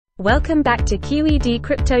Welcome back to Q.E.D.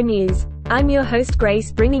 Crypto News. I'm your host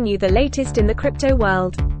Grace, bringing you the latest in the crypto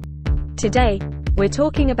world. Today, we're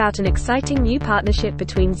talking about an exciting new partnership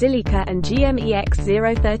between Zilliqa and GMEX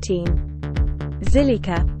ZERO13.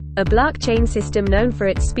 Zilliqa, a blockchain system known for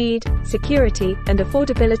its speed, security, and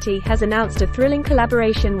affordability, has announced a thrilling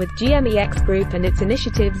collaboration with GMEX Group and its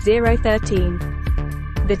initiative ZERO13.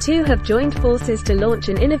 The two have joined forces to launch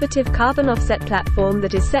an innovative carbon offset platform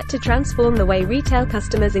that is set to transform the way retail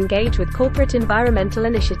customers engage with corporate environmental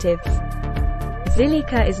initiatives.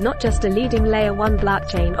 Zilliqa is not just a leading Layer 1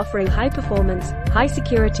 blockchain offering high performance, high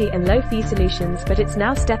security and low-fee solutions, but it's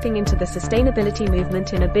now stepping into the sustainability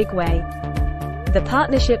movement in a big way. The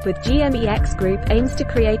partnership with GMEX Group aims to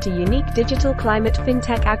create a unique digital climate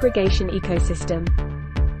fintech aggregation ecosystem.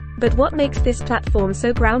 But what makes this platform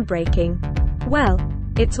so groundbreaking? Well,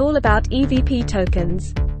 it's all about EVP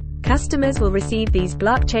tokens. Customers will receive these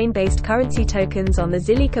blockchain-based currency tokens on the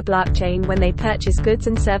Zilliqa blockchain when they purchase goods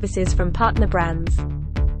and services from partner brands.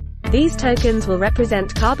 These tokens will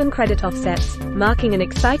represent carbon credit offsets, marking an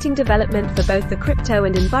exciting development for both the crypto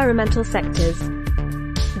and environmental sectors.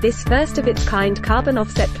 This first-of-its-kind carbon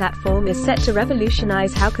offset platform is set to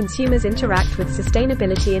revolutionize how consumers interact with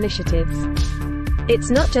sustainability initiatives.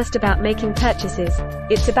 It's not just about making purchases,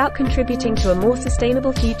 it's about contributing to a more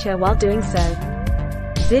sustainable future while doing so.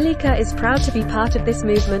 Zilliqa is proud to be part of this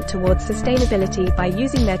movement towards sustainability by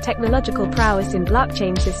using their technological prowess in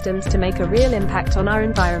blockchain systems to make a real impact on our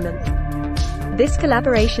environment. This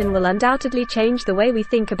collaboration will undoubtedly change the way we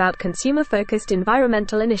think about consumer-focused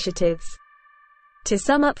environmental initiatives. To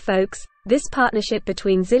sum up, folks, this partnership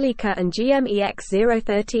between Zilliqa and GMEX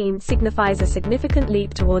ZERO13 signifies a significant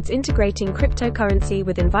leap towards integrating cryptocurrency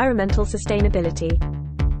with environmental sustainability.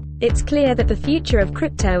 It's clear that the future of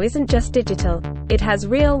crypto isn't just digital, it has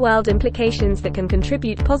real-world implications that can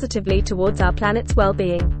contribute positively towards our planet's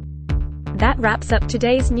well-being. That wraps up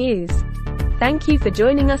today's news. Thank you for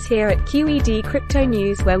joining us here at Q.E.D. Crypto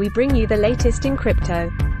News, where we bring you the latest in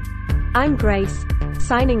crypto. I'm Grace,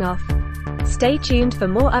 signing off. Stay tuned for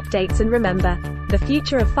more updates, and remember, the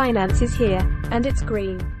future of finance is here, and it's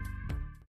green.